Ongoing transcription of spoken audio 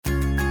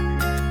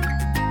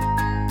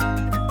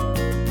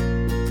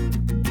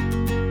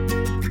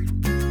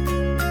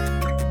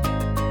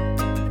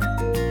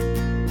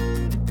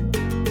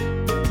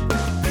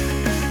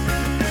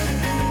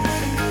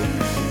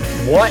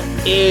What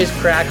is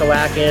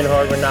crack-a-lackin',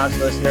 Hardwood Knocks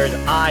listeners?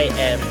 I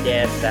am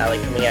Dan Valley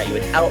coming at you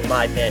without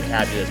my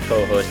fantabulous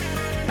co-host,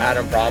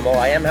 Adam Brommel.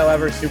 I am,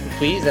 however, super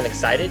pleased and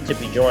excited to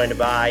be joined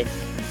by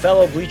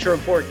fellow Bleacher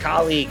Report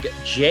colleague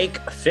Jake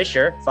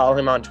Fisher. Follow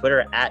him on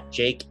Twitter at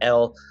Jake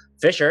L.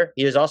 Fisher.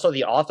 He is also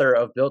the author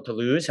of Built to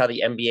Lose, How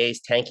the NBA's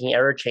Tanking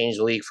Era Changed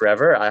the League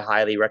Forever. I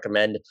highly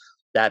recommend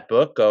that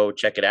book. Go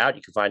check it out.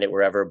 You can find it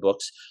wherever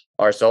books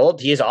are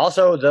sold. He is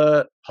also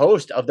the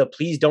host of the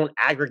Please Don't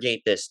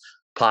Aggregate This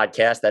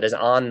podcast that is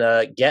on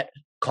the Get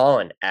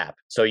Callin app.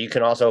 So you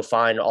can also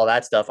find all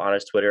that stuff on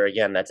his Twitter.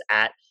 Again, that's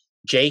at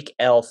Jake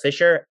L.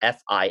 Fisher,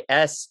 Fischer.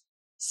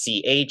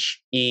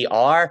 He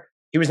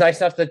was nice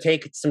enough to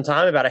take some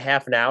time, about a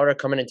half an hour, to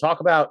come in and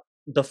talk about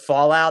the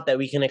fallout that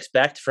we can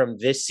expect from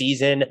this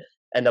season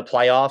and the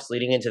playoffs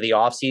leading into the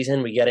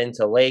offseason. We get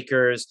into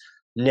Lakers,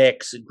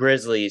 Knicks,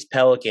 Grizzlies,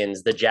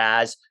 Pelicans, the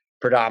Jazz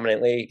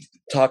predominantly,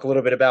 talk a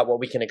little bit about what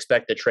we can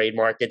expect the trade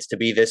markets to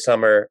be this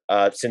summer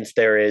since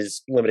there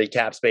is limited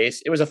cap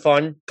space. It was a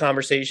fun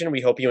conversation.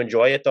 We hope you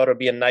enjoy it. Thought it would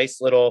be a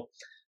nice little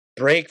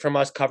break from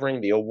us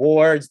covering the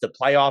awards, the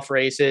playoff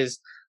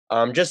races,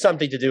 just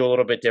something to do a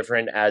little bit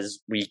different as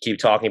we keep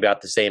talking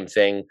about the same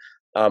thing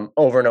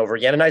over and over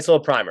again. A nice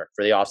little primer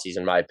for the offseason,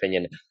 in my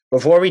opinion.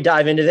 Before we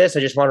dive into this, I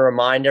just want to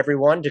remind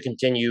everyone to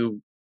continue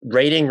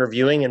rating,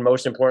 reviewing, and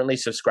most importantly,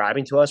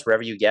 subscribing to us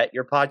wherever you get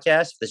your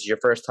podcast. If this is your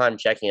first time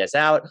checking us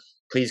out,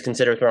 please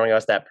consider throwing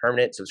us that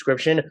permanent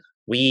subscription.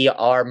 We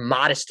are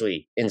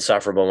modestly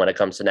insufferable when it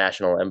comes to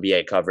national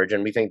NBA coverage,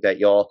 and we think that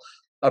you'll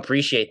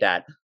appreciate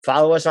that.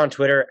 Follow us on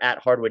Twitter at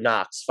Hardwood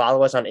Knocks.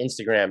 Follow us on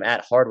Instagram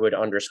at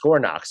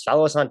Hardwood_Knocks.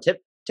 Follow us on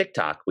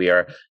TikTok. We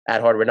are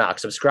at Hardwood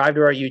Knocks. Subscribe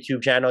to our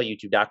YouTube channel,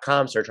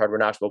 youtube.com. Search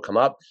Hardwood Knocks will come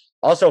up.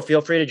 Also, feel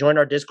free to join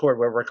our Discord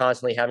where we're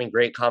constantly having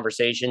great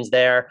conversations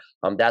there.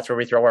 That's where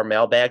we throw our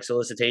mailbag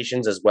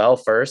solicitations as well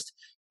first.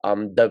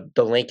 The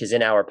link is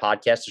in our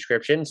podcast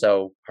description,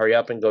 so hurry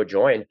up and go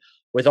join.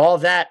 With all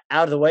of that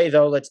out of the way,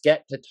 though, let's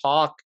get to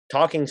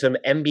talking some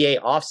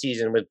NBA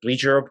offseason with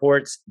Bleacher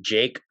Report's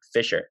Jake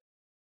Fisher.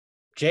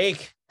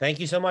 Jake, thank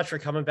you so much for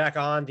coming back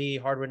on the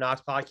Hardwood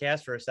Knocks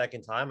podcast for a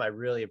second time. I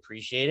really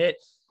appreciate it.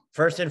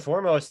 First and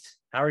foremost,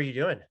 how are you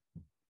doing?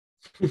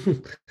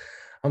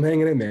 I'm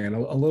hanging in, man.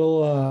 A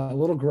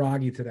little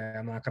groggy today.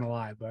 I'm not gonna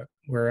lie, but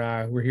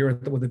we're here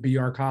with a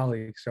BR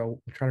colleague,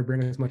 so we're trying to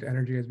bring as much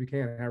energy as we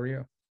can. How are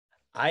you?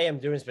 I am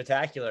doing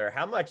spectacular.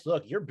 How much?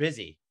 Look, you're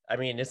busy. I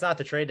mean, it's not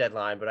the trade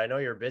deadline, but I know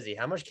you're busy.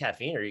 How much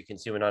caffeine are you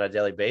consuming on a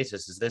daily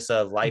basis? Is this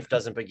a life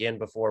doesn't begin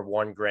before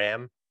 1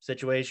 gram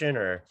situation,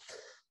 or?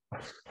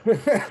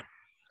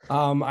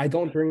 I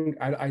don't drink.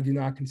 I do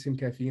not consume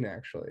caffeine,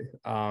 actually.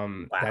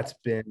 Wow. That's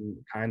been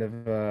kind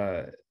of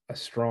a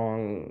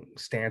strong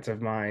stance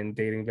of mine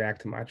dating back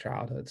to my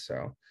childhood.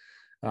 So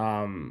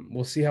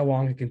we'll see how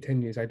long it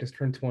continues. I just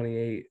turned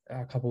 28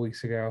 a couple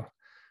weeks ago.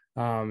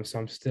 So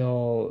I'm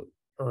still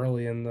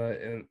early in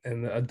the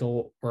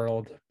adult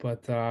world,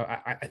 but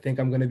I think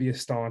I'm going to be a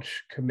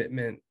staunch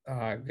commitment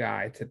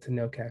guy to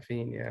no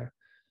caffeine. Yeah.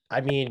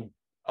 I mean,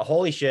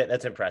 holy shit,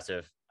 that's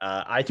impressive.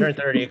 I turned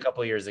 30 a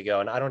couple years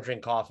ago, and I don't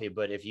drink coffee,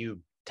 but if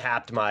you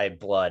tapped my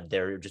blood,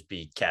 there would just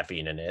be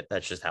caffeine in it.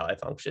 That's just how I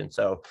function.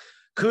 So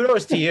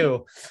kudos to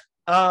you.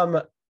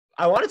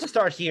 I wanted to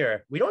start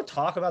here. We don't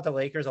talk about the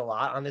Lakers a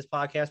lot on this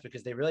podcast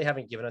because they really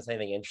haven't given us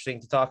anything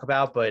interesting to talk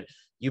about, but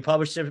you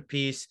published a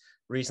piece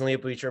recently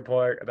at Bleacher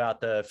Report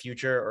about the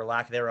future or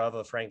lack thereof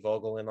of Frank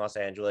Vogel in Los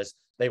Angeles.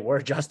 They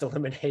were just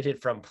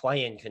eliminated from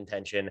play-in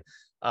contention,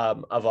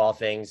 of all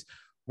things.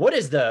 What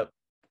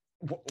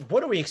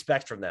do we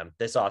expect from them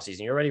this offseason?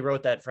 You already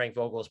wrote that Frank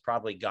Vogel is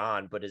probably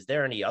gone, but is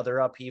there any other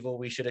upheaval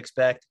we should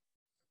expect?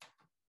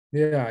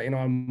 Yeah,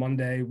 on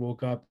Monday,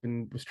 woke up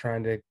and was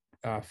trying to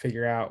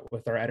figure out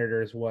with our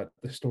editors what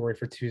the story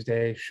for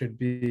Tuesday should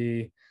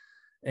be.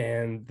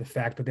 And the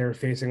fact that they were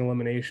facing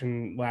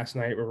elimination last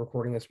night, we're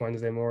recording this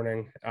Wednesday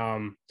morning.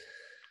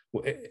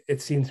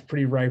 It seems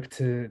pretty ripe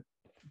to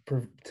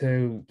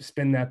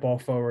spin that ball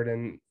forward.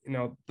 And,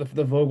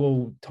 the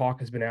Vogel talk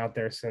has been out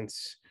there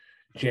since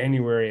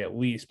January, at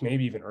least,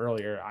 maybe even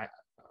earlier.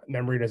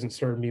 Memory doesn't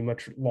serve me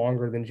much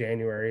longer than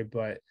January,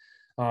 but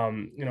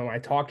I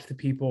talked to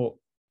people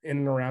in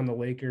and around the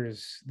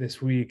Lakers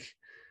this week.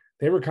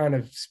 They were kind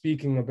of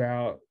speaking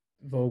about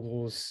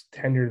Vogel's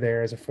tenure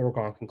there as a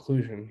foregone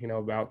conclusion,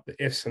 about the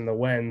ifs and the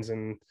whens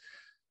and,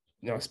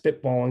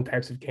 spitballing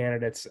types of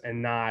candidates, and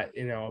not,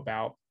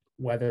 about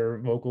whether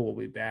Vogel will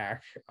be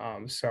back.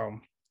 So,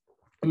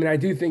 I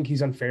do think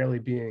he's unfairly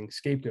being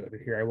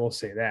scapegoated here. I will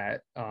say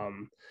that.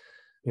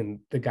 And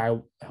the guy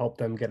helped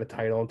them get a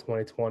title in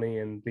 2020,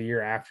 and the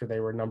year after they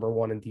were number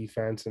 1 in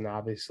defense. And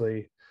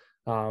obviously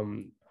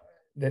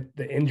that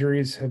the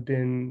injuries have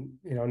been,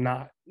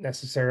 not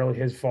necessarily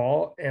his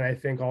fault. And I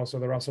think also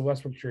the Russell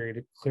Westbrook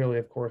trade clearly,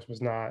 of course,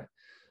 was not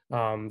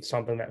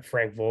something that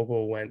Frank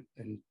Vogel went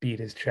and beat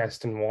his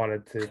chest and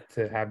wanted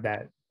to have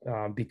that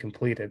be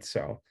completed.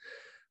 So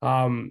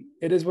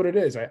It is what it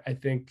is. I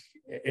think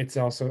it's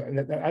also, and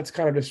that's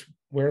kind of just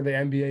where the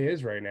NBA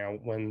is right now.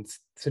 When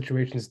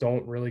situations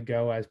don't really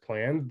go as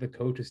planned, the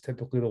coach is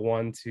typically the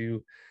one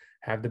to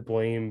have the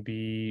blame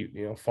be,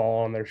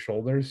 fall on their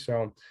shoulders.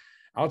 So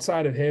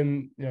outside of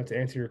him, to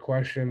answer your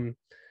question,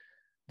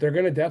 they're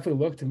going to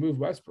definitely look to move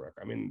Westbrook.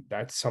 I mean,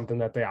 that's something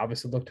that they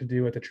obviously look to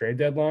do at the trade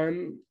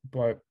deadline,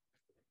 but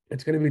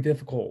it's going to be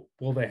difficult.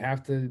 Will they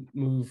have to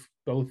move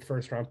both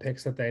first round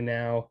picks that they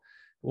now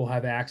will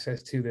have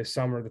access to this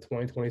summer, the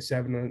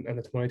 2027 and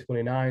the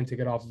 2029, to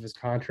get off of his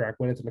contract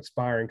when it's an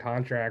expiring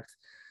contract?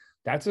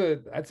 That's a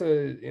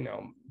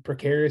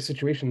precarious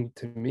situation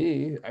to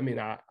me. I mean,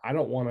 I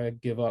don't want to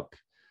give up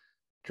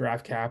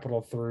draft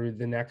capital through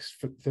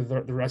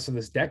the rest of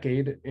this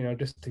decade,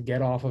 just to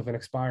get off of an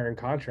expiring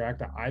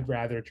contract. I'd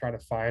rather try to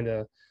find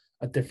a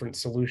different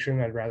solution.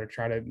 I'd rather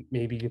try to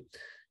maybe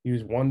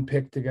use one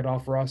pick to get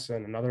off Russ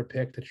and another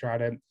pick to try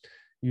to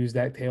use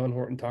that Talen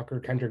Horton-Tucker,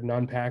 Kendrick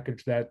Nunn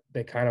package that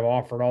they kind of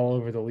offered all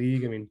over the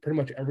league. I mean, pretty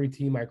much every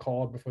team I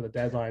called before the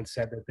deadline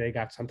said that they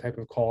got some type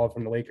of call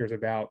from the Lakers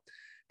about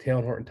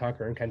Talen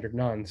Horton-Tucker and Kendrick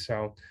Nunn.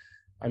 So,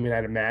 I mean,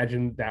 I'd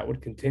imagine that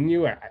would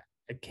continue. I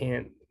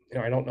can't,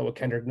 I don't know what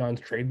Kendrick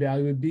Nunn's trade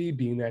value would be,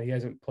 being that he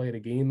hasn't played a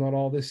game at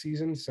all this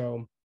season.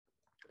 So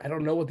I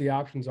don't know what the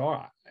options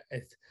are.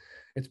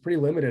 It's pretty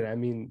limited. I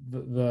mean,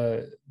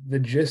 the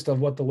gist of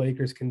what the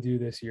Lakers can do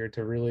this year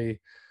to really,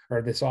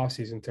 or this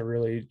offseason to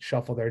really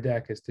shuffle their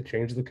deck, is to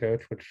change the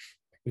coach, which,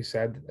 like we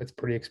said, it's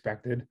pretty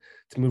expected,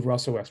 to move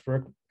Russell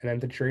Westbrook, and then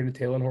to trade a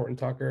Talen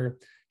Horton-Tucker,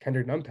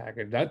 Kendrick Nunn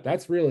package.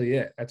 That's really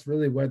it. That's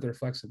really where their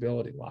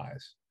flexibility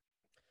lies.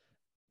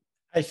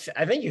 I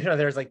think,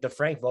 there's like the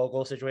Frank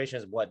Vogel situation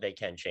is what they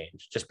can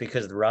change, just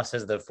because Russ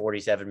has the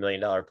 $47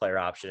 million player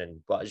option. And,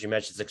 well, as you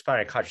mentioned, it's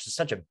expiring contract. It's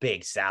such a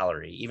big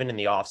salary, even in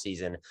the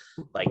offseason.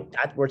 Like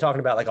that, we're talking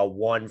about like a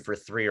 1 for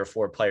 3 or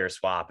 4 player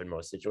swap in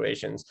most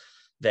situations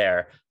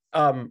there.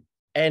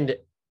 And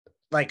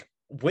like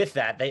with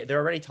that, they're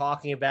already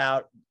talking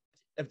about,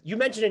 you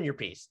mentioned in your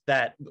piece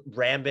that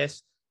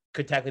Rambis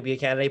could technically be a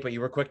candidate, but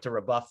you were quick to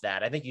rebuff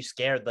that. I think you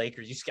scared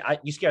Lakers.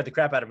 You scared the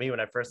crap out of me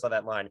when I first saw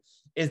that line.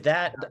 Is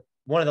that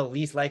one of the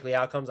least likely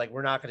outcomes? Like,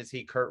 we're not going to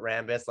see Kurt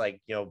Rambis,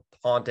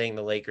 haunting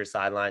the Lakers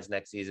sidelines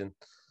next season.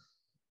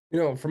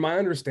 From my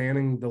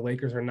understanding, the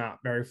Lakers are not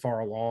very far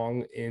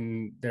along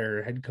in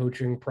their head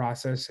coaching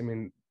process. I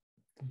mean,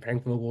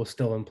 Frank Vogel is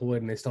still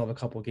employed and they still have a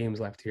couple of games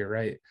left here,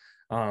 right?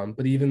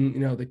 But even,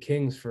 the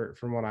Kings,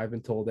 from what I've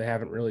been told, they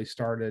haven't really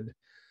started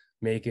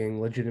making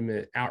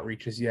legitimate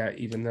outreaches yet,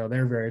 even though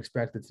they're very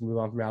expected to move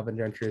on from Alvin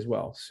Gentry as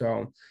well.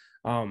 So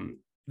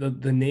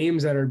the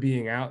names that are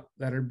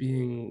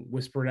being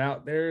whispered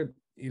out there,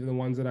 even the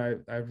ones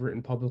that I've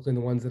written publicly and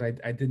the ones that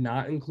I did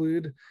not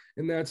include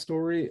in that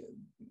story,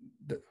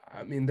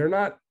 I mean, they're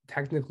not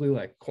technically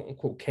like quote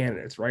unquote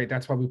candidates, right?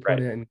 That's why we put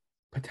in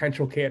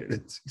potential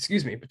candidates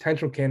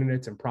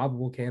and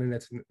probable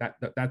candidates, and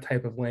that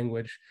type of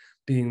language,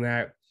 being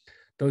that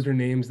those are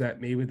names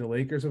that maybe the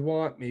Lakers would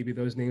want, maybe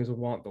those names would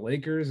want the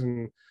Lakers,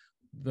 and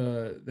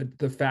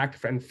the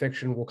fact and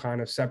fiction will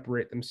kind of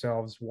separate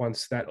themselves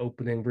once that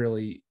opening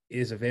really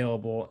is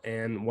available,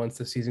 and once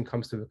the season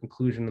comes to a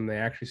conclusion and they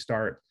actually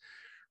start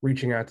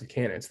reaching out to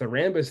candidates. The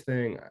Rambis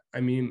thing,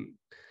 I mean,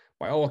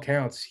 by all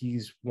accounts,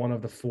 he's one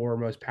of the 4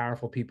 most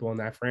powerful people in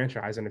that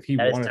franchise, and if he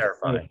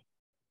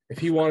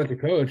wanted to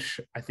coach,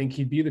 I think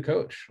he'd be the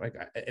coach. Like,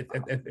 if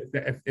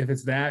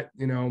it's that,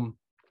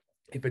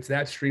 if it's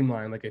that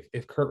streamlined, like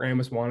if Kurt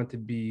Rambis wanted to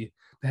be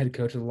the head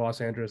coach of the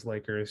Los Angeles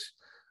Lakers,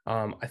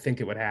 I think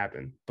it would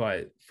happen.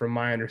 But from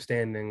my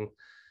understanding,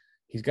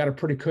 he's got a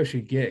pretty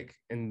cushy gig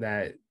in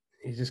that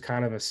he's just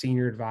kind of a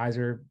senior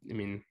advisor. I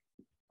mean,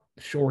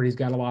 sure, he's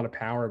got a lot of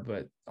power,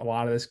 but a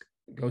lot of this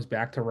goes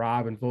back to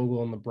Rob and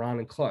Vogel and LeBron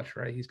and Clutch,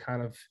 right? He's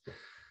kind of,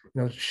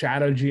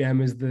 shadow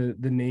GM is the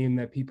name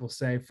that people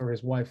say for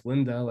his wife,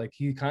 Linda. Like,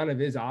 he kind of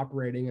is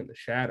operating in the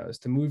shadows.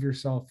 To move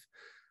yourself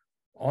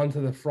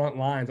onto the front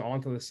lines,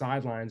 onto the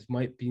sidelines,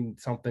 might be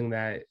something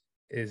that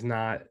is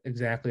not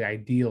exactly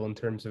ideal in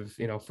terms of,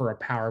 for a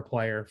power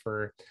player.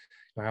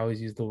 I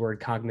always use the word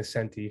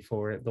cognoscenti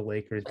for the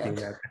Lakers, being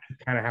that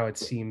kind of how it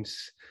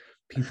seems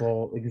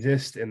people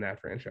exist in that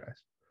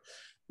franchise.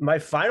 My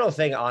final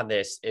thing on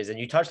this is, and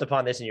you touched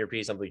upon this in your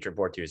piece on Bleacher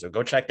Report too, so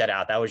go check that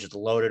out. That was just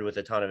loaded with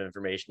a ton of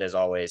information, as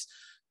always.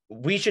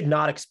 We should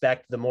not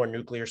expect the more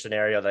nuclear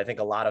scenario that I think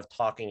a lot of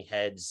talking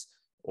heads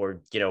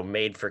or,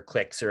 made for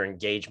clicks or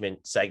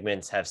engagement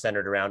segments have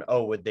centered around,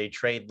 would they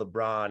trade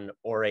LeBron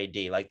or AD?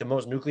 Like, the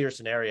most nuclear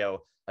scenario,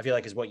 I feel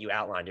like, is what you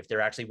outlined, if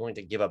they're actually willing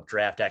to give up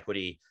draft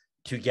equity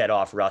to get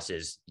off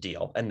Russ's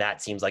deal. And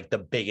that seems like the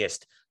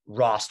biggest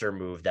roster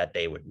move that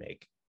they would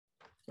make.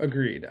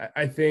 Agreed.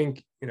 I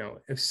think,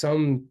 if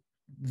some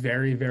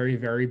very, very,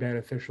 very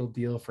beneficial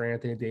deal for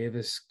Anthony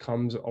Davis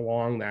comes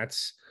along,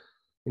 that's,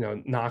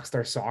 knocks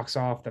their socks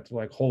off, that's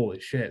like, holy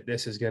shit,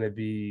 this is going to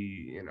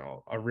be,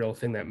 a real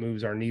thing that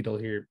moves our needle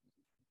here.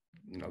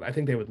 I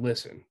think they would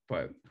listen.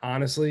 But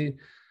honestly,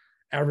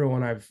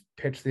 everyone I've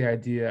pitched the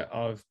idea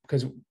of,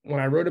 because when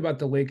I wrote about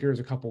the Lakers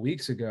a couple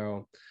weeks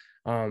ago,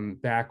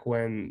 back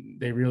when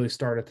they really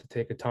started to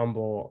take a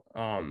tumble,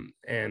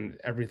 and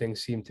everything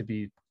seemed to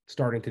be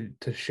starting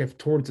to shift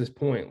towards this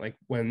point, like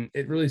when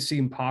it really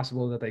seemed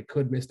possible that they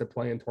could miss the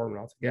play-in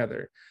tournament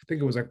altogether. I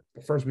think it was like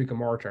the first week of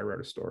March, I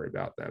wrote a story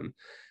about them.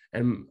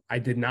 And I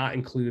did not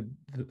include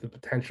the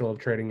potential of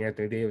trading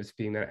Anthony Davis,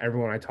 being that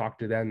everyone I talked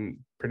to then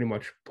pretty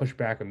much pushed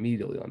back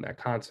immediately on that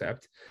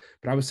concept.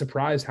 But I was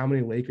surprised how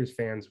many Lakers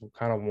fans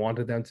kind of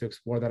wanted them to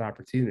explore that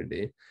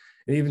opportunity.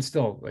 And even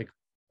still, like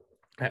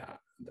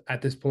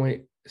at this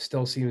point,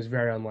 still seems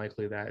very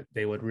unlikely that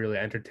they would really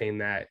entertain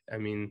that. I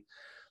mean,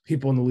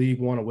 people in the league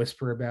want to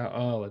whisper about,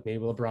 oh, like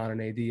maybe LeBron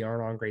and AD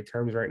aren't on great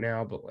terms right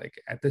now. But like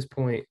at this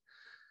point,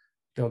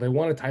 they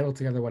won a title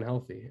together when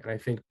healthy. And I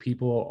think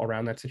people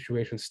around that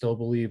situation still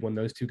believe when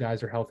those two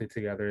guys are healthy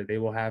together, they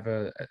will have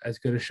as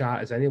good a shot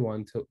as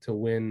anyone to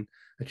win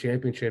a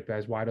championship,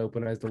 as wide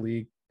open as the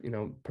league,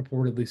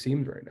 purportedly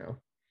seems right now.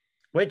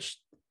 Which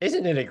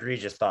isn't an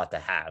egregious thought to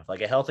have.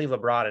 Like a healthy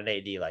LeBron and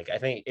AD, like I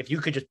think if you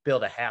could just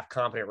build a half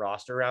competent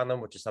roster around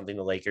them, which is something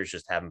the Lakers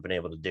just haven't been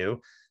able to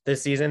do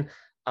this season,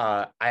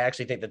 I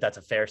actually think that that's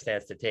a fair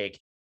stance to take.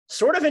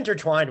 Sort of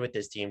intertwined with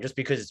this team, just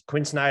because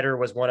Quinn Snyder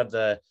was one of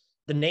the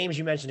names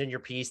you mentioned in your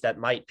piece that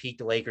might pique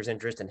the Lakers'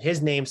 interest, and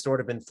his name's sort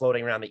of been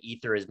floating around the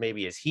ether as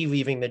maybe is he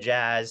leaving the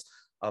Jazz.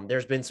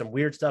 There's been some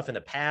weird stuff in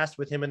the past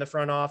with him in the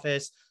front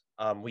office.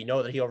 We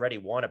know that he already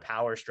won a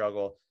power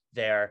struggle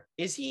there.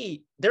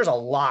 There's a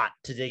lot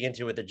to dig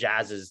into with the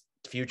Jazz's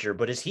future,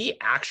 but is he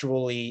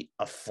actually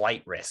a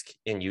flight risk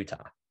in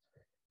Utah?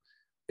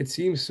 It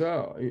seems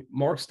so.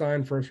 Mark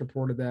Stein first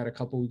reported that a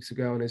couple weeks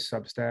ago in his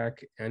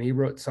Substack, and he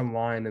wrote some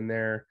line in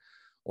there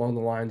along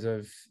the lines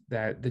of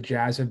that the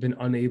Jazz have been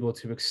unable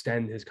to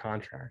extend his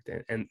contract.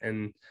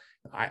 And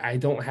I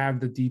don't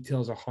have the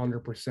details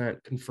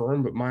 100%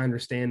 confirmed, but my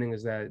understanding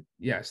is that,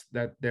 yes,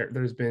 that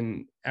there's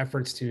been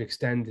efforts to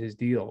extend his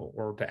deal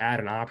or to add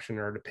an option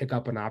or to pick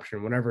up an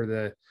option,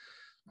 whatever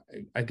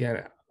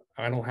again,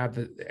 I don't have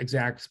the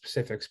exact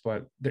specifics,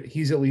 but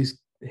he's at least,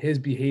 his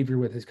behavior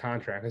with his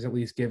contract has at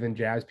least given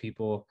Jazz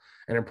people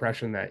an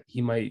impression that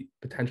he might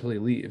potentially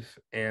leave.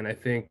 And I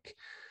think,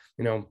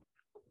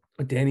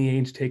 Danny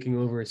Ainge taking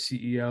over as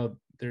CEO,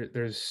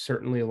 there's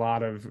certainly a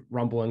lot of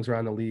rumblings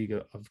around the league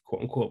of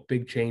quote unquote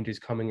big changes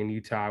coming in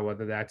Utah,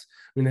 whether that's,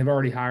 they've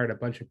already hired a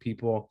bunch of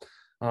people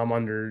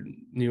under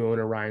new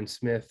owner Ryan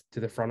Smith to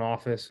the front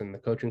office and the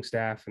coaching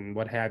staff and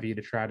what have you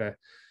to try to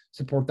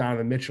support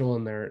Donovan Mitchell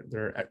and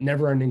their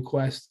never-ending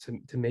quest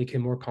to make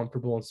him more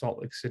comfortable in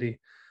Salt Lake City.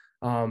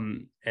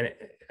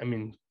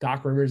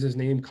 Doc Rivers'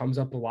 name comes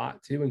up a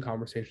lot too in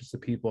conversations to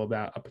people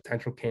about a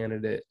potential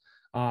candidate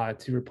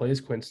to replace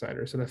Quinn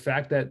Snyder. So the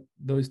fact that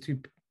those two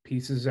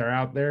pieces are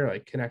out there,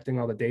 like connecting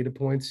all the data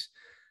points,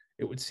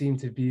 it would seem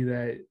to be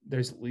that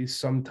there's at least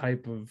some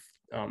type of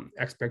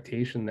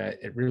expectation that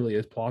it really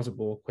is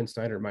plausible Quinn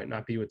Snyder might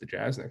not be with the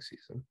Jazz next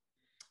season.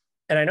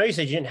 And I know you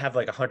said you didn't have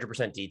like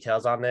 100%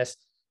 details on this.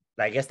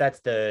 I guess that's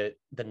the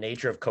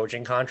nature of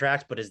coaching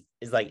contracts, but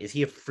is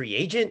he a free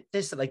agent?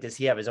 Does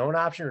he have his own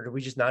option, or do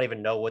we just not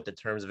even know what the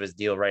terms of his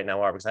deal right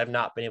now are? Because I've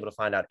not been able to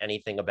find out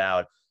anything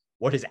about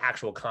what his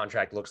actual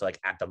contract looks like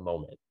at the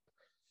moment.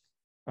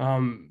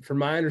 From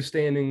my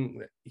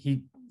understanding,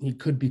 he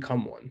could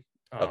become one.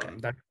 Okay.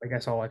 That's, I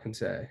guess, all I can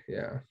say.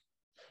 Yeah.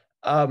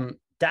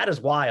 That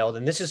is wild.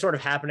 And this is sort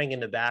of happening in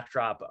the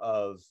backdrop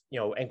of,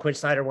 and Quinn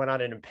Snyder went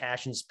on an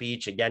impassioned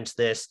speech against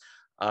this.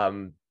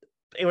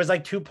 It was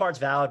like 2 parts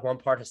valid, 1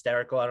 part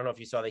hysterical. I don't know if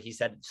you saw that he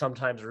said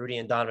sometimes Rudy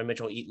and Donovan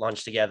Mitchell eat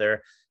lunch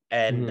together.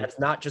 And that's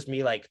not just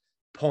me like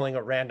pulling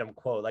a random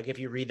quote. Like if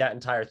you read that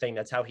entire thing,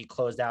 that's how he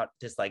closed out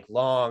this like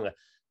long,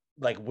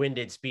 like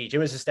winded speech. It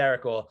was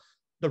hysterical.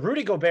 The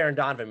Rudy Gobert and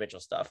Donovan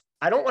Mitchell stuff,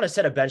 I don't want to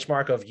set a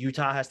benchmark of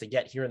Utah has to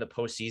get here in the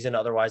postseason.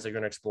 Otherwise, they're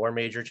going to explore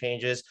major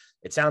changes.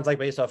 It sounds like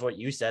based off what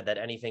you said that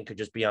anything could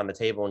just be on the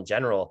table in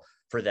general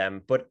for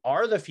them. But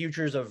are the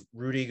futures of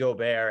Rudy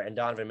Gobert and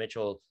Donovan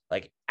Mitchell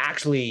like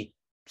actually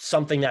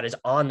something that is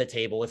on the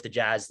table if the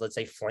Jazz, let's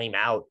say, flame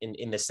out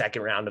in the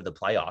second round of the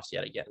playoffs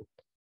yet again?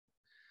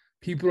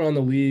 People around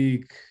the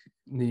league,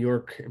 New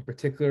York in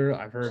particular,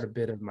 I've heard a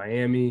bit of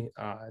Miami,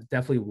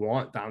 definitely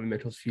want Donovan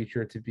Mitchell's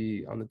future to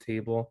be on the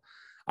table.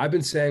 I've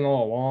been saying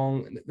all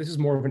along, this is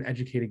more of an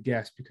educated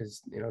guess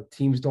because,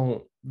 teams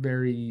don't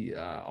very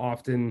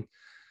often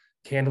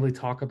candidly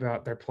talk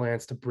about their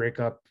plans to break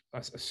up a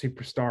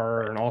superstar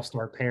or an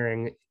all-star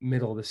pairing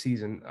middle of the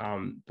season.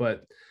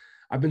 But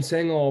I've been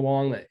saying all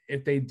along that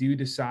if they do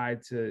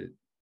decide to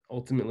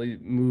ultimately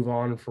move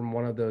on from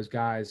one of those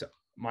guys,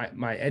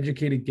 my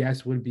educated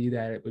guess would be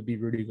that it would be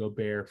Rudy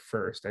Gobert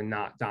first and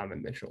not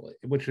Donovan Mitchell,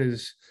 which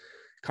is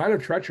kind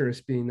of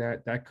treacherous, being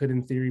that could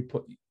in theory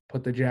put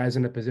the Jazz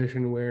in a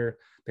position where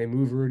they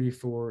move Rudy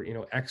for,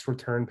 X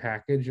return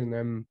package. And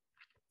then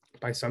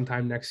by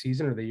sometime next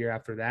season or the year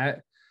after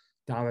that,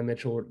 Donovan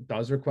Mitchell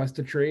does request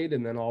a trade.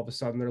 And then all of a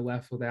sudden they're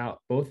left without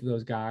both of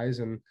those guys.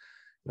 And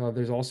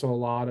there's also a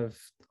lot of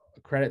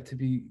credit to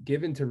be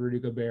given to Rudy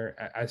Gobert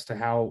as to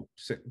how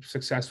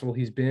successful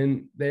he's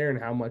been there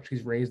and how much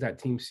he's raised that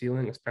team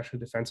ceiling, especially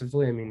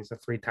defensively. I mean, he's a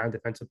 3-time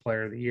defensive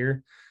player of the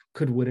year.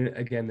 Could win it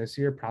again this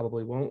year,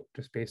 probably won't,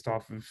 just based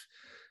off of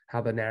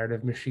how the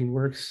narrative machine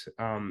works.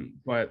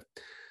 But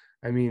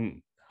I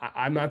mean,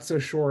 I'm not so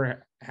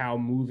sure how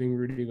moving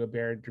Rudy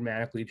Gobert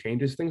dramatically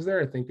changes things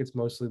there. I think it's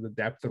mostly the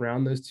depth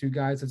around those two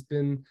guys that's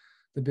been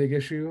the big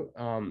issue.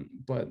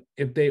 But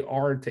if they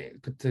are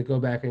to go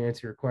back and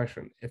answer your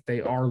question, if they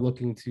are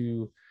looking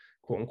to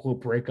quote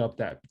unquote break up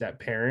that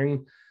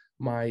pairing,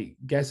 my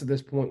guess at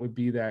this point would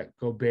be that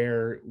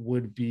Gobert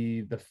would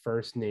be the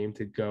first name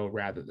to go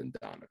rather than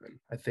Donovan.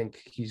 I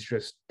think he's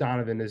just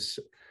Donovan is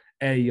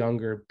A,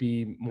 younger,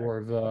 B, more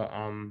of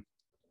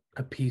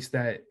a piece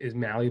that is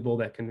malleable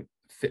that can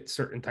fit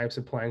certain types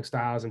of playing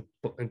styles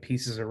and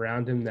pieces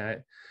around him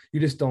that you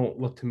just don't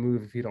look to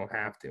move if you don't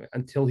have to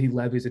until he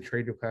levies a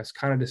trade request.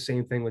 Kind of the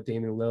same thing with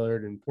Damian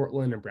Lillard in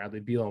Portland and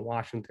Bradley Beal in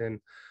Washington.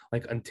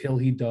 Like until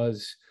he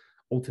does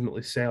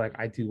ultimately say like,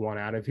 I do want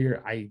out of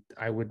here,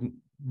 I would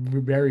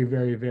very,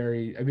 very,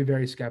 very, I'd be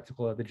very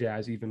skeptical of the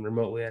Jazz even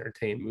remotely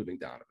entertain moving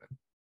Donovan.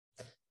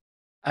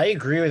 I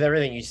agree with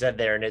everything you said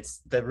there. And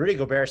it's the Rudy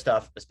Gobert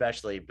stuff,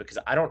 especially because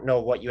I don't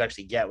know what you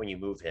actually get when you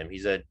move him.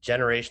 He's a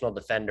generational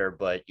defender,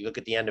 but you look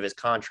at the end of his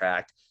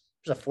contract,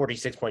 there's a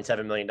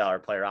 $46.7 million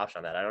player option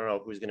on that. I don't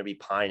know who's going to be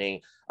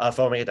foaming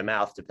at the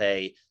mouth to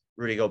pay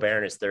Rudy Gobert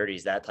in his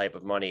 30s, that type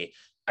of money.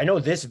 I know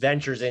this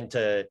ventures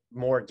into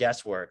more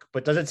guesswork,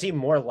 but does it seem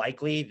more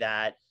likely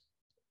that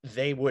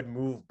they would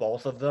move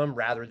both of them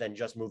rather than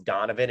just move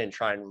Donovan and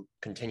try and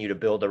continue to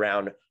build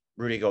around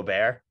Rudy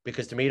Gobert?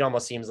 Because to me, it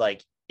almost seems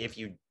like if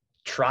you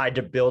tried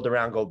to build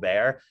around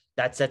Gobert,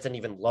 that sets an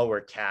even lower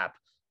cap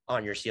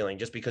on your ceiling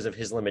just because of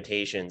his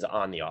limitations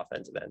on the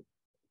offensive end.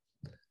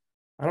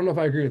 I don't know if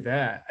I agree with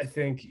that. I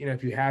think,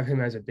 if you have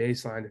him as a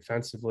baseline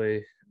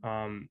defensively,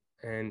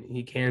 and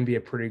he can be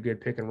a pretty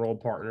good pick and roll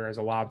partner as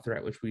a lob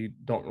threat, which we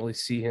don't really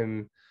see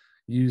him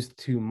used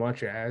too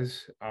much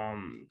as.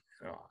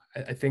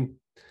 I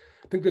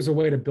think there's a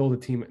way to build a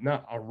team,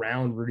 not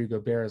around Rudy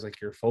Gobert as like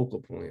your focal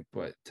point,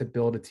 but to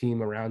build a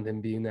team around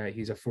him, being that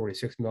he's a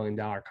 $46 million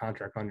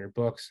contract on your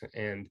books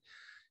and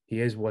he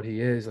is what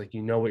he is. Like,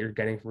 what you're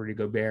getting from Rudy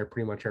Gobert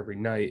pretty much every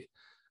night.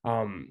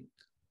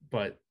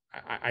 But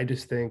I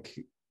just think,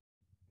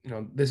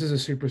 this is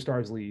a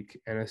superstars league,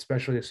 and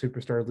especially a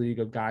superstar league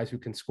of guys who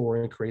can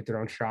score and create their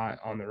own shot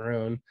on their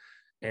own.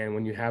 And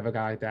when you have a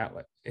guy like that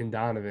in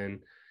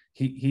Donovan,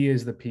 he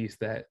is the piece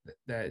that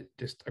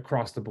just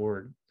across the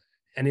board,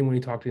 anyone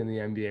you talk to in the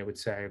NBA would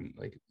say,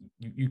 like,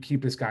 you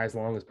keep this guy as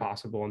long as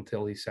possible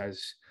until he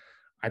says,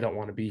 I don't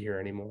want to be here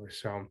anymore.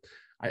 So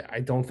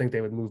I don't think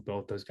they would move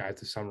both those guys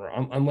this summer,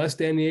 unless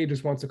Danny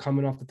just wants to come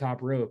in off the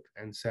top rope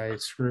and say,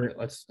 screw it,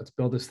 let's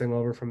build this thing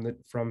over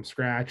from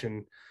scratch.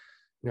 And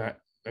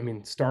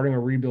starting a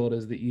rebuild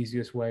is the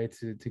easiest way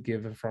to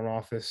give a front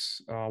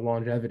office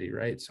longevity,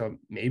 right? So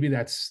maybe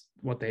that's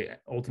what they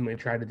ultimately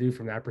try to do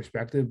from that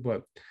perspective.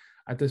 But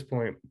at this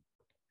point,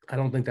 I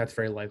don't think that's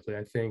very likely.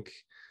 I think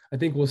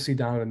we'll see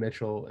Donovan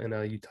Mitchell in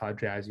a Utah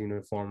Jazz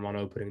uniform on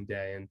opening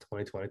day in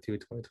 2022,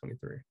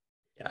 2023.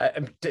 Yeah,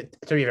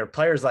 to be fair,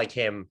 players like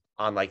him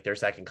on like their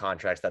second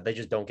contracts, that they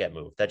just don't get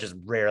moved. That just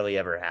rarely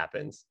ever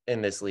happens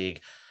in this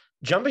league.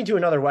 Jumping to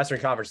another Western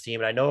Conference team,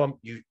 and I know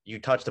you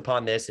touched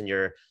upon this in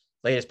your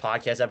latest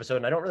podcast episode,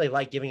 and I don't really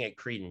like giving it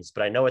credence,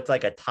 but I know it's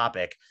like a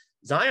topic.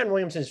 Zion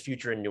Williamson's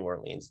future in New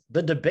Orleans.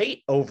 The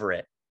debate over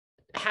it,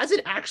 has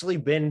it actually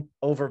been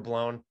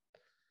overblown?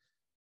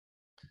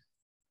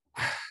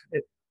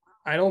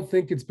 I don't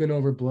think it's been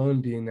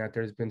overblown, being that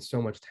there's been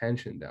so much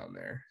tension down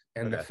there.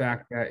 And Okay. The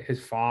fact that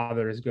his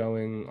father is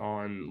going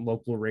on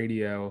local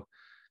radio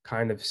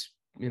kind of,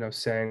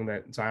 saying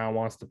that Zion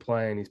wants to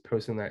play, and he's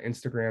posting that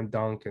Instagram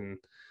dunk, and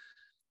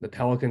the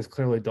Pelicans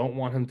clearly don't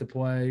want him to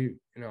play.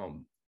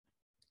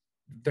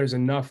 There's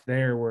enough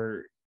there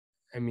where,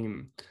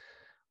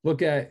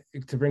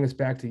 to bring us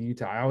back to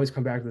Utah, I always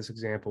come back to this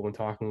example when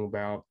talking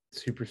about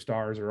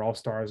superstars or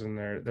all-stars and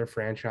their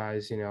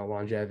franchise,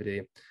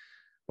 longevity.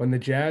 When the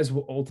Jazz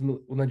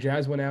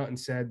went out and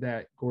said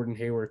that Gordon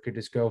Hayward could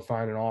just go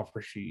find an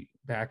offer sheet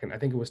back in, I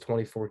think it was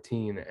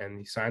 2014, and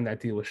he signed that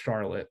deal with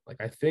Charlotte. Like,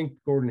 I think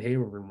Gordon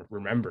Hayward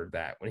remembered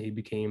that when he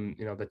became,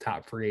 the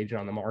top free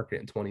agent on the market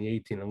in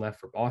 2018 and left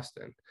for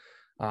Boston.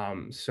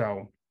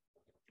 So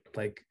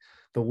like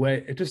the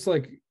way it's just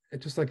like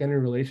any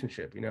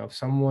relationship, if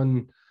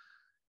someone,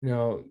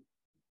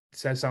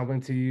 says something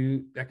to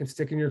you, that can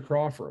stick in your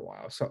craw for a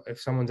while. So if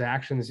someone's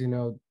actions,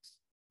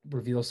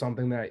 reveal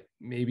something that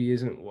maybe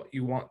isn't what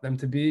you want them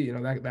to be,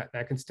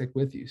 that can stick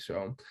with you.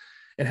 So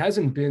it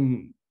hasn't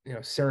been,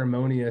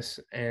 ceremonious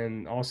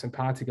and all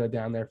simpatico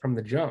down there from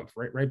the jump,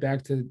 right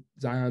back to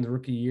Zion's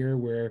rookie year,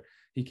 where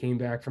he came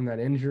back from that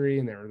injury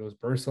and there were those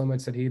burst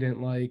limits that he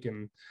didn't like.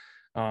 And,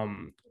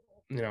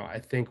 I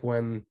think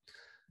when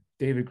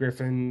David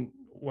Griffin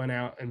went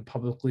out and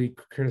publicly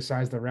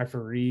criticized the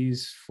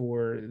referees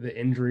for the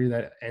injury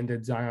that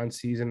ended Zion's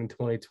season in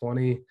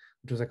 2020,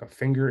 which was like a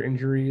finger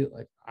injury.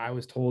 Like, I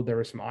was told there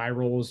were some eye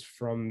rolls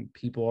from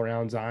people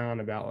around Zion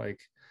about like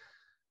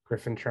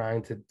Griffin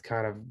trying to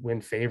kind of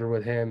win favor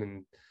with him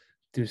and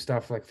do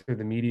stuff like through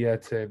the media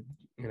to,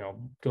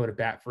 go to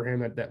bat for him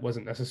that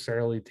wasn't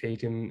necessarily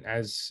taken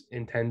as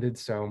intended.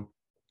 So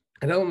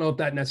I don't know if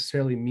that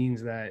necessarily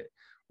means that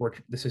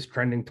this is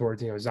trending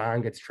towards,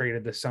 Zion gets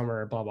traded this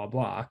summer, blah, blah,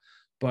 blah.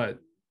 But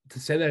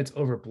to say that it's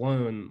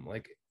overblown,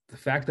 like the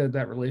fact that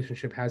that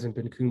relationship hasn't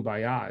been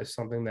kumbaya is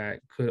something that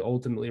could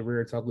ultimately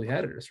rear its ugly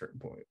head at a certain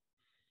point.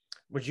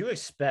 Would you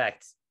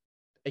expect,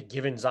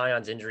 given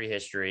Zion's injury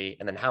history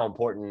and then how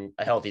important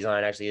a healthy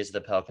Zion actually is to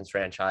the Pelicans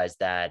franchise,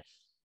 that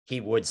he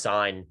would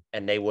sign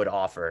and they would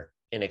offer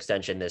an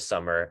extension this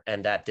summer,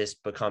 and that this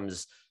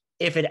becomes,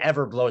 if it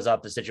ever blows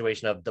up, the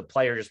situation of the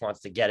player just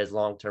wants to get his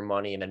long-term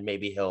money and then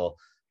maybe he'll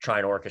try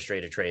and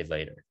orchestrate a trade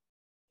later?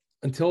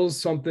 Until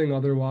something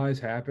otherwise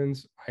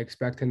happens, I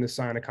expect him to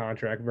sign a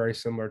contract very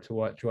similar to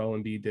what Joel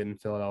Embiid did in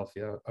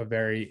Philadelphia, a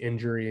very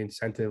injury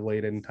incentive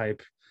laden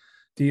type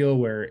deal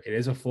where it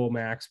is a full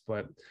max,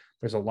 but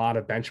there's a lot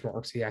of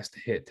benchmarks he has to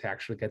hit to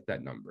actually get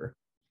that number.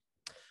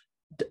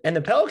 And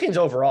the Pelicans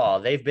overall,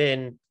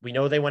 we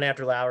know they went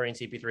after Lowry and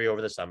CP3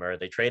 over the summer.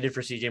 They traded for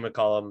CJ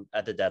McCollum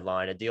at the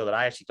deadline, a deal that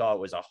I actually thought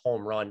was a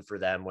home run for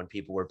them when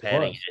people were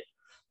panning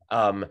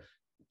it.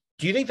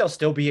 Do you think they'll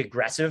still be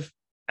aggressive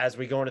as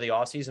we go into the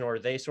offseason, or are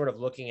they sort of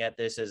looking at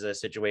this as a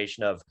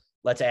situation of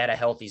let's add a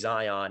healthy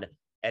Zion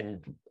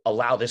and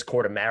allow this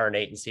core to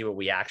marinate and see what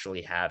we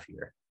actually have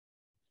here?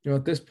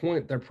 At this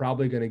point, they're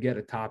probably going to get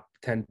a top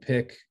 10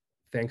 pick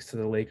thanks to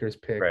the Lakers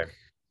pick. Right.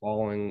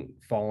 Falling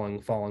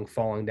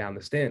down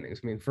the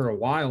standings. I mean, for a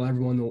while,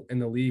 everyone in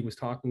the league was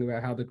talking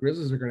about how the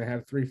Grizzlies are going to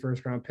have 3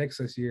 first-round picks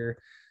this year,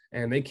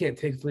 and they can't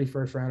take 3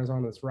 first-rounders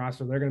on this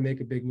roster. They're going to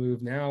make a big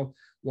move. Now,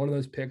 one of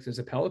those picks is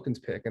a Pelicans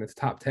pick, and it's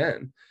top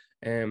 10.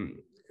 And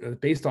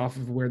based off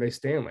of where they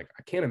stand, like,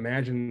 I can't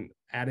imagine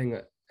adding,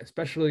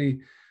 especially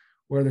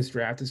where this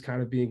draft is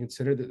kind of being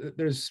considered.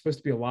 There's supposed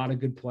to be a lot of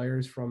good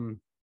players from,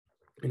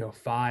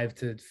 5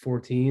 to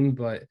 14,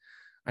 but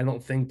I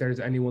don't think there's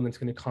anyone that's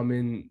going to come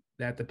in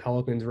that the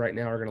Pelicans right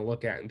now are going to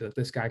look at and that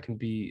this guy can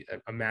be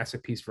a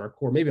massive piece for our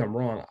core. Maybe I'm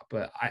wrong,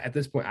 but at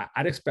this point,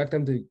 I'd expect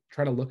them to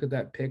try to look at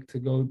that pick to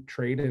go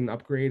trade and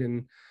upgrade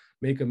and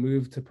make a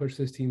move to push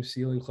this team's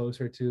ceiling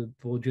closer to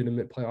the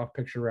legitimate playoff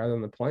picture rather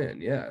than the plan.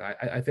 Yeah,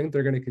 I think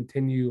they're going to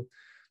continue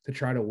to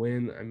try to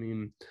win. I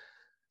mean,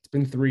 it's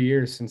been 3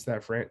 years since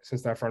that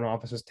front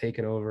office has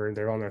taken over, and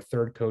they're on their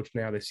 3rd coach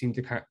now. They seem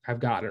to have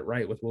gotten it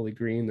right with Willie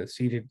Green. The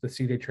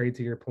CJ trade,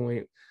 to your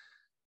point,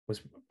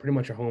 was pretty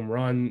much a home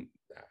run.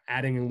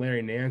 Adding in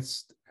Larry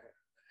Nance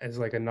as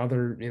like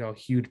another,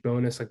 huge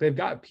bonus. Like, they've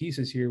got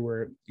pieces here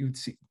where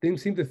they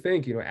seem to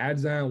think, add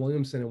Zion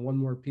Williamson and one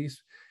more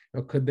piece.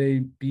 Could they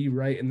be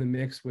right in the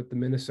mix with the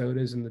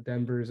Minnesotas and the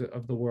Denvers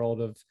of the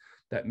world, of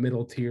that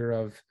middle tier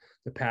of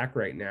the pack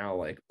right now?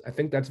 Like, I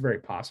think that's very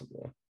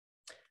possible.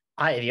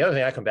 The other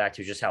thing I come back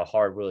to is just how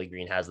hard Willie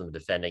Green has them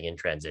defending in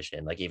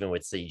transition. Like, even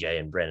with CJ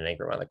and Brandon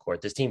Ingram on the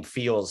court, this team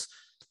feels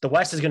the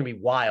West is going to be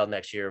wild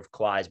next year if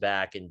Kawhi's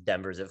back and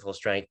Denver's at full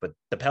strength, but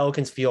the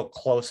Pelicans feel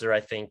closer, I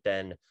think,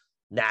 than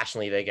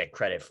nationally they get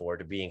credit for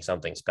to being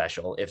something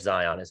special if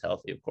Zion is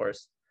healthy, of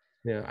course.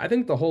 Yeah, I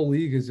think the whole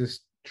league is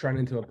just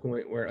trending to a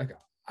point where, like,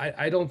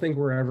 I don't think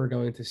we're ever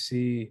going to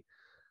see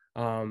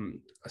a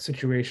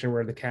situation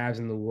where the Cavs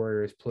and the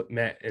Warriors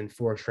met in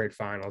 4 straight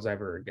finals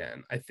ever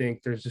again. I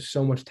think there's just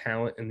so much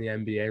talent in the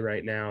NBA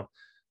right now.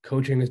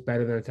 Coaching is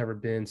better than it's ever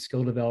been.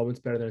 Skill development's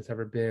better than it's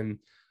ever been.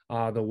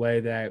 The way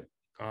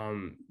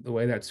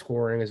that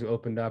scoring has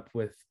opened up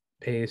with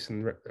pace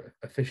and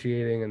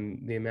officiating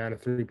and the amount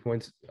of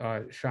 3-point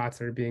shots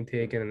that are being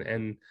taken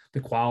and the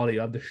quality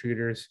of the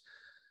shooters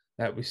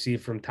that we see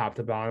from top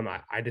to bottom.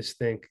 I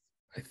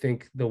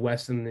think the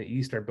West and the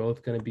East are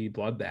both going to be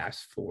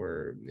bloodbaths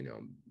for,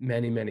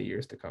 many, many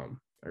years to come.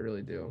 I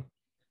really do.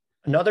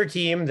 Another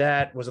team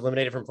that was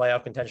eliminated from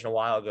playoff contention a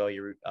while ago,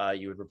 you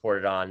had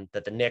reported on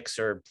that the Knicks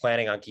are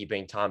planning on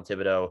keeping Tom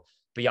Thibodeau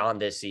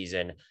beyond this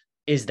season.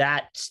 Is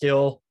that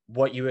still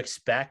what you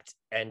expect?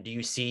 And do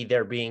you see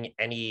there being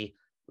any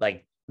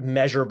like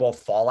measurable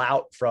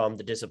fallout from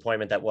the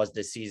disappointment that was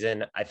this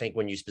season? I think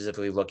when you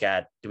specifically look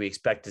at, do we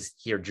expect to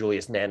hear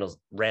Julius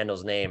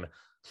Randle's name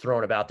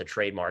thrown about the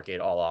trade market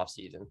all off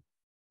season?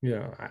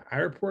 Yeah, I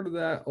reported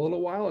that a little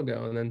while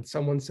ago, and then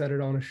someone said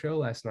it on a show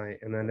last night,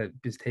 and then it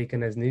was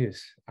taken as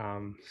news.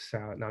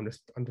 So no,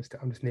 I'm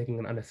just making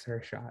an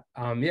unnecessary shot.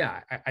 Yeah,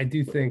 I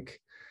do think,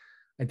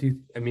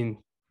 I mean,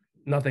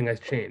 nothing has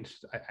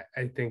changed.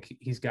 I think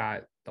he's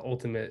got the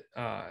ultimate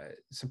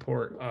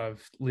support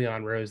of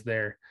Leon Rose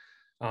there,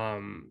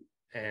 and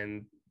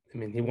I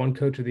mean, he won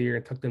Coach of the Year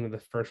and took them to the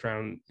first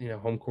round,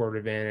 home court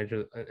advantage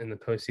in the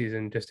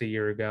postseason just a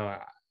year ago.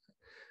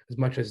 As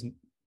much as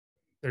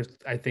there's,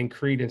 I think,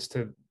 credence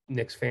to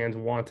Knicks fans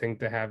wanting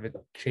to have it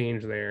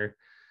change there,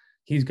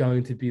 he's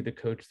going to be the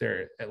coach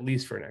there at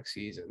least for next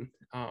season.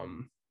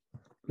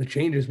 the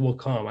changes will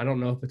come. I don't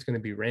know if it's going to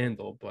be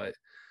Randall, but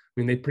I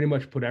mean, they pretty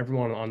much put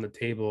everyone on the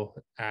table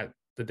at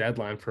the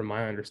deadline, from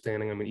my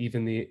understanding. I mean,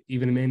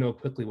 even Emmanuel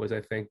Quickly was,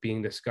 I think,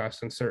 being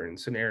discussed in certain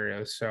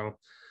scenarios. So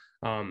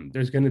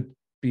there's going to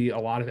be a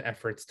lot of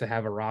efforts to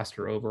have a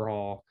roster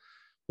overhaul.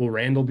 Will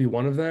Randall be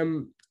one of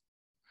them?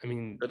 I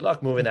mean, Good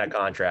luck moving that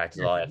contract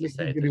is all I have to this is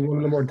say going at to be this one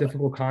of point. the more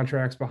difficult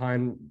contracts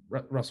behind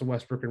Russell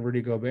Westbrook and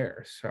Rudy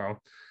Gobert. So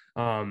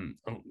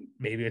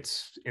maybe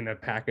it's in a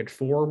package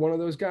for one of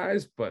those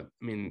guys. But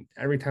I mean,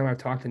 every time I've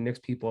talked to Knicks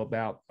people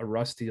about a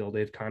Russ deal,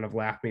 they've kind of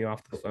laughed me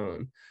off the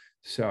phone.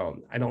 So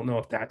I don't know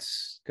if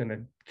that's going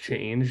to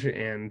change.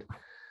 And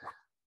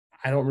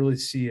I don't really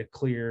see a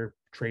clear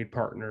trade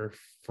partner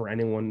for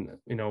anyone,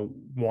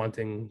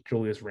 wanting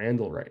Julius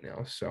Randle right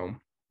now. So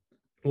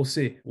we'll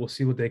see. We'll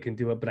see what they can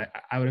do. But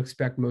I would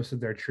expect most of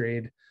their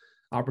trade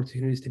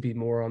opportunities to be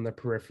more on the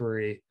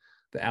periphery.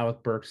 The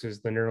Alec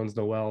Burkses, the Nerlens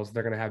Noels,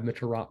 they're going to have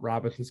Mitchell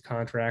Robinson's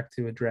contract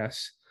to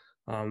address.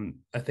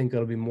 I think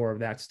it'll be more of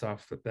that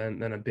stuff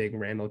than a big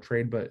Randall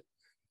trade. But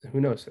who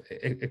knows?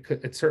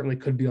 It certainly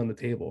could be on the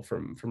table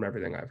from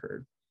everything I've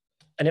heard.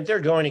 And if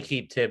they're going to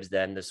keep Tibbs,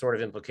 then the sort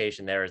of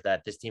implication there is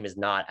that this team is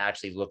not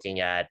actually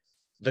looking at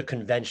the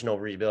conventional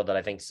rebuild that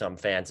I think some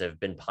fans have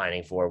been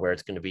pining for, where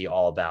it's going to be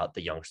all about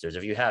the youngsters.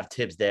 If you have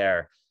Tibbs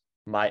there,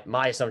 my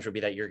assumption would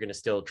be that you're going to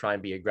still try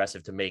and be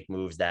aggressive to make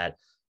moves that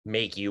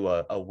make you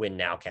a win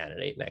now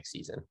candidate next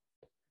season.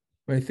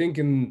 I think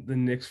in the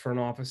Knicks front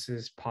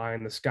office's pie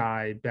in the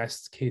sky,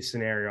 best case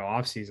scenario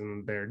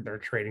offseason, they're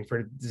trading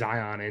for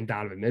Zion and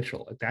Donovan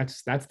Mitchell. Like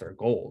that's their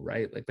goal,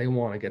 right? Like they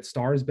want to get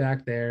stars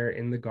back there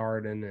in the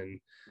Garden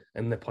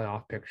and the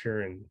playoff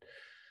picture and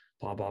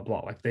blah blah blah.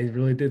 Like they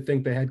really did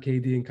think they had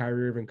KD and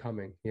Kyrie Irving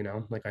coming,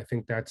 Like I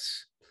think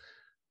that's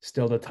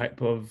still the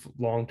type of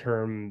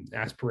long-term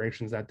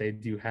aspirations that they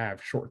do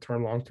have.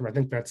 Short-term, long-term. I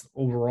think that's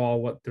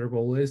overall what their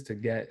goal is, to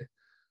get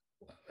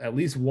at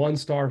least one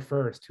star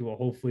first, who will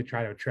hopefully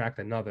try to attract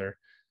another.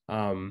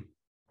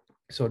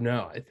 So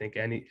no, I think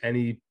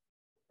any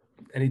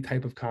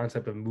type of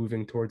concept of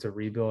moving towards a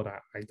rebuild,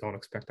 I don't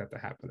expect that to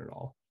happen at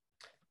all.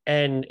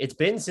 And it's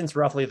been since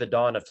roughly the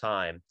dawn of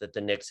time that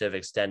the Knicks have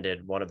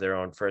extended one of their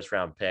own first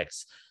round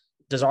picks.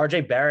 Does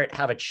RJ Barrett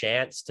have a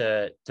chance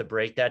to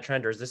break that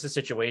trend? Or is this a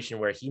situation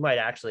where he might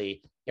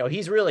actually,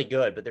 he's really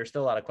good, but there's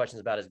still a lot of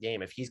questions about his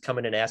game. If he's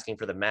coming in asking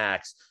for the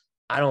max,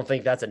 I don't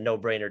think that's a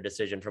no-brainer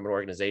decision from an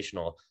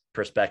organizational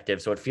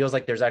perspective. So it feels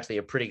like there's actually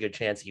a pretty good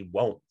chance he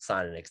won't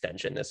sign an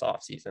extension this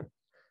offseason.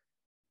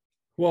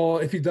 Well,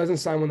 if he doesn't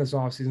sign one this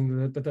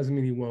offseason, that doesn't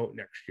mean he won't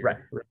next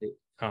year.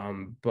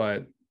 Right?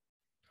 But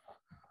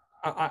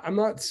I'm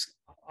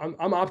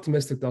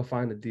optimistic they'll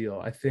find a deal.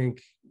 I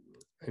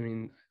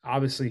mean,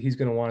 obviously he's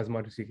going to want as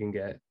much as he can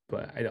get,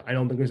 but I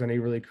don't think there's any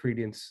really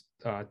credence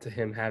to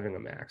him having a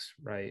max,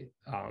 right?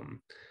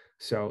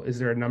 So is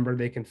there a number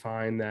they can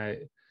find that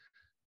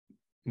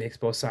makes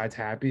both sides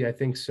happy? I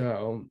think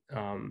so.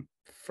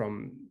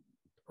 From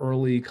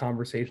early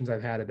conversations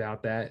I've had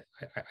about that,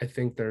 I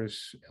think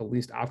there's at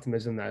least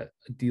optimism that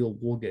a deal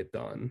will get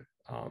done.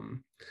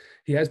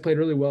 He has played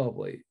really well of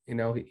late.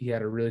 He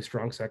had a really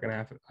strong second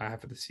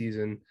half of the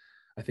season.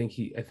 I think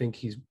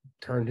he's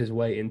turned his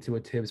way into a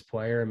Tibbs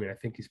player. I mean, I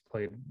think he's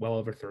played well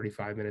over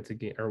 35 minutes a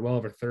game, or well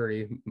over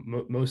 30.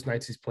 Most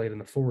nights he's played in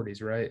the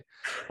 40s, right?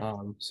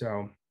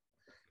 So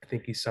I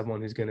think he's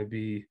someone who's going to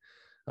be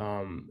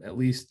at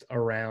least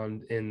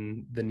around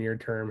in the near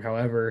term.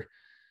 However,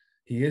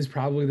 he is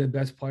probably the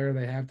best player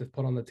they have to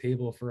put on the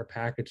table for a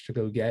package to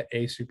go get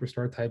a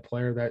superstar type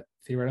player that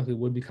theoretically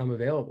would become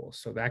available.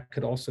 So that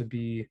could also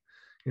be,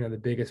 the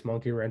biggest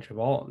monkey wrench of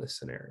all in this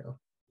scenario.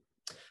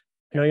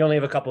 I know you only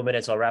have a couple of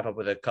minutes. I'll wrap up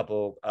with a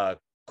couple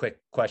quick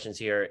questions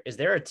here. Is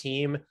there a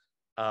team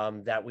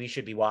that we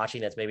should be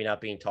watching that's maybe not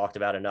being talked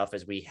about enough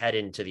as we head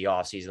into the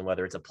offseason,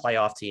 whether it's a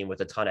playoff team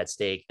with a ton at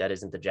stake that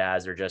isn't the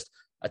Jazz, or just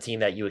a team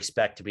that you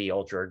expect to be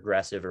ultra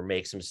aggressive or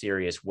make some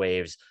serious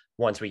waves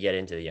once we get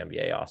into the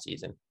NBA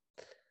offseason?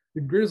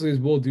 The Grizzlies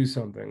will do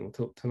something,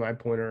 to my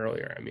point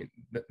earlier. I mean,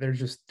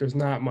 there's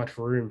not much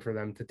room for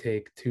them to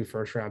take 2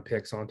 first-round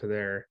picks onto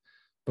their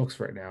books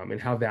right now. I mean,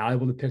 how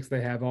valuable the picks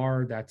they have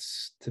are,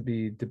 that's to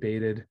be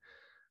debated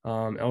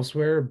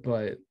elsewhere.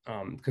 But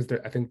because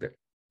I think that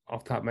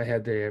off the top of my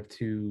head, they have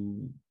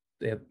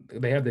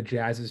the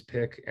Jazz's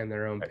pick and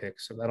their own pick.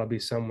 So that'll be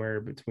somewhere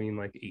between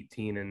like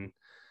 18 and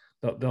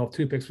they'll have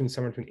 2 picks from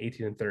somewhere between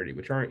 18 and 30,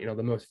 which aren't,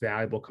 the most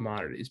valuable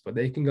commodities, but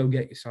they can go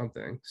get you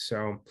something.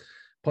 So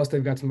plus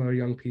they've got some other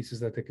young pieces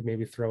that they could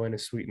maybe throw in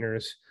as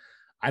sweeteners.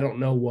 I don't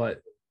know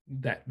what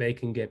that they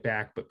can get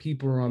back, but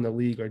people around the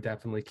league are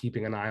definitely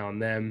keeping an eye on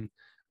them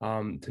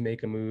to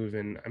make a move.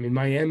 And I mean,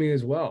 Miami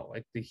as well.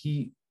 Like the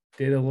Heat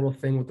did a little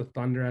thing with the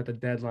Thunder at the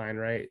deadline,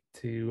 right,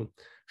 to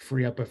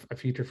free up a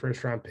future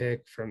first-round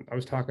pick. I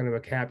was talking to a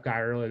Cap guy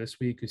earlier this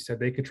week who said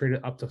they could trade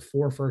it up to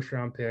 4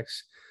 first-round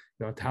picks,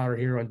 Tyler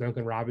Hero and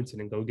Duncan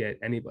Robinson, and go get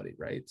anybody,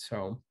 right?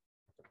 So,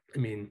 I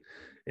mean,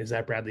 is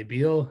that Bradley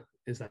Beal?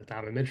 Is that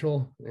Donovan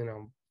Mitchell?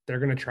 They're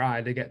going to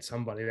try to get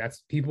somebody.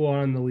 That's people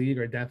on the league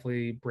are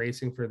definitely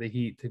bracing for the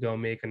Heat to go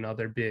make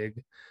another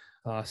big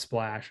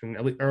splash, and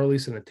or at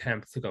least an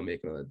attempt to go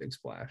make another big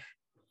splash.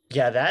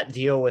 Yeah, that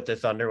deal with the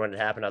Thunder when it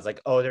happened, I was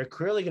like, oh, they're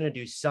clearly going to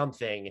do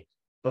something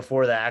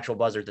before the actual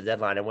buzzer at the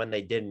deadline. And when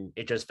they didn't,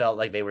 it just felt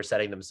like they were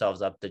setting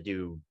themselves up to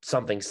do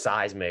something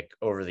seismic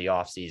over the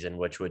offseason,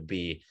 which would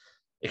be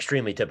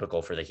extremely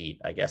typical for the Heat,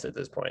 I guess, at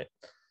this point.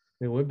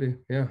 It would be.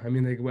 Yeah. I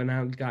mean, they went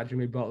out and got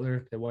Jimmy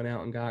Butler. They went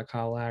out and got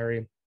Kyle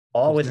Lowry.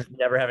 All with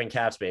never having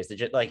cap space. They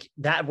just like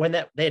that when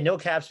they had no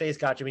cap space,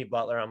 got Jimmy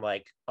Butler. I'm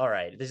like, all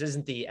right, this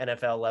isn't the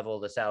NFL level.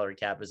 The salary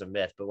cap is a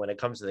myth, but when it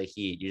comes to the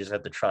Heat, you just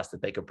have to trust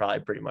that they could probably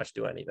pretty much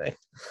do anything.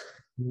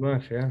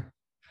 Much, yeah.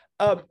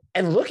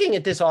 And looking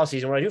at this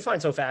offseason, what I do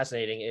find so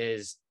fascinating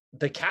is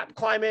the cap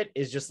climate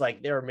is just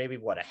like there are maybe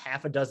a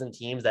half a dozen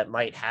teams that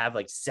might have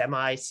like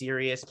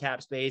semi-serious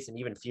cap space, and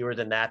even fewer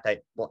than that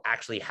will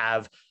actually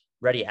have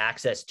ready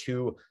access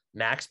to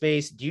max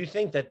space. Do you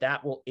think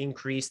that will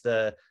increase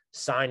the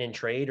sign and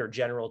trade or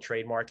general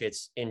trade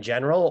markets in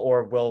general,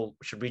 or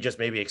should we just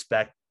maybe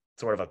expect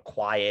sort of a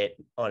quiet,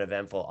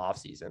 uneventful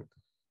offseason?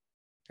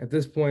 At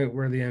this point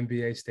where the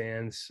NBA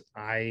stands,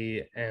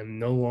 I am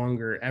no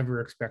longer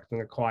ever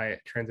expecting a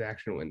quiet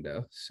transaction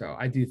window. So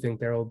I do think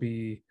there will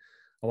be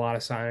a lot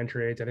of sign and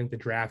trades. I think the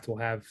draft will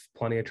have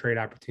plenty of trade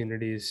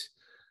opportunities.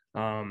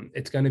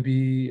 It's going to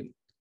be,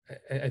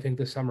 I think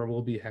the summer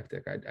will be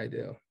hectic. I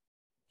do.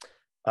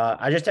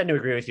 I just tend to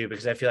agree with you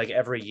because I feel like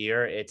every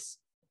year it's,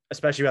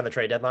 especially around the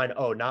trade deadline,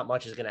 not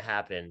much is going to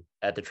happen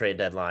at the trade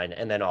deadline,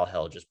 and then all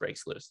hell just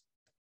breaks loose.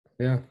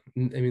 Yeah. I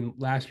mean,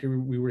 last year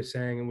we were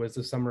saying it was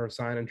the summer of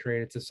sign and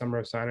trade. It's the summer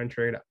of sign and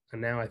trade. And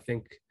now I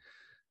think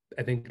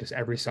just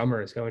every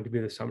summer is going to be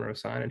the summer of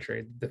sign and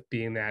trade,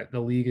 being that the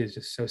league is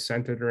just so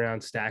centered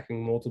around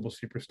stacking multiple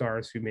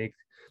superstars who make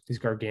these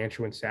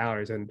gargantuan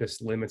salaries and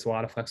just limits a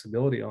lot of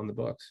flexibility on the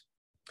books.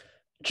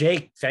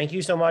 Jake, thank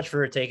you so much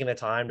for taking the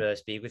time to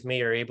speak with me.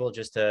 You're able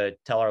just to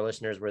tell our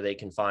listeners where they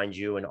can find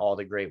you and all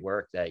the great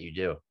work that you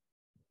do.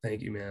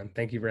 Thank you, man.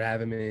 Thank you for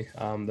having me.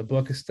 The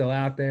book is still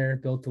out there,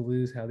 Built to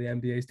Lose, How the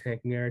NBA's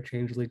Tanking Era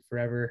Changed the League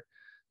Forever.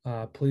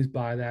 Please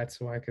buy that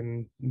so I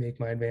can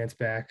make my advance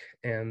back.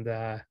 And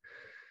the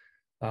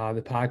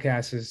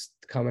podcast is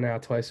coming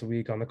out twice a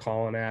week on the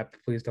Callin app.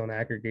 Please don't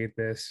aggregate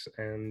this.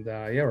 And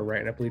we're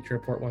writing a Bleacher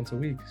Report once a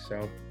week.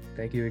 So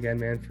thank you again,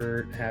 man,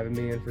 for having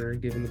me and for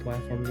giving the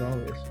platform as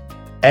always.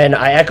 And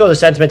I echo the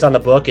sentiments on the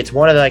book. It's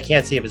one of the, I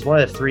can't see it, it's one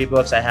of the 3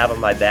 books I have on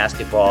my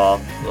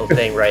basketball little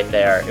thing right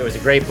there. It was a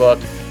great book.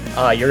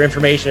 Your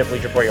information at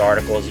Bleacher Report, your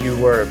articles, you're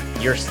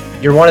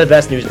one of the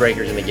best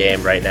newsbreakers in the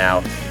game right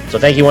now. So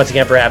thank you once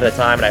again for having the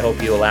time, and I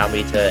hope you allow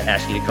me to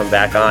ask you to come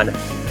back on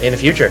in the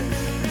future.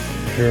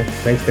 Sure.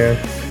 Thanks,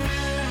 Dan.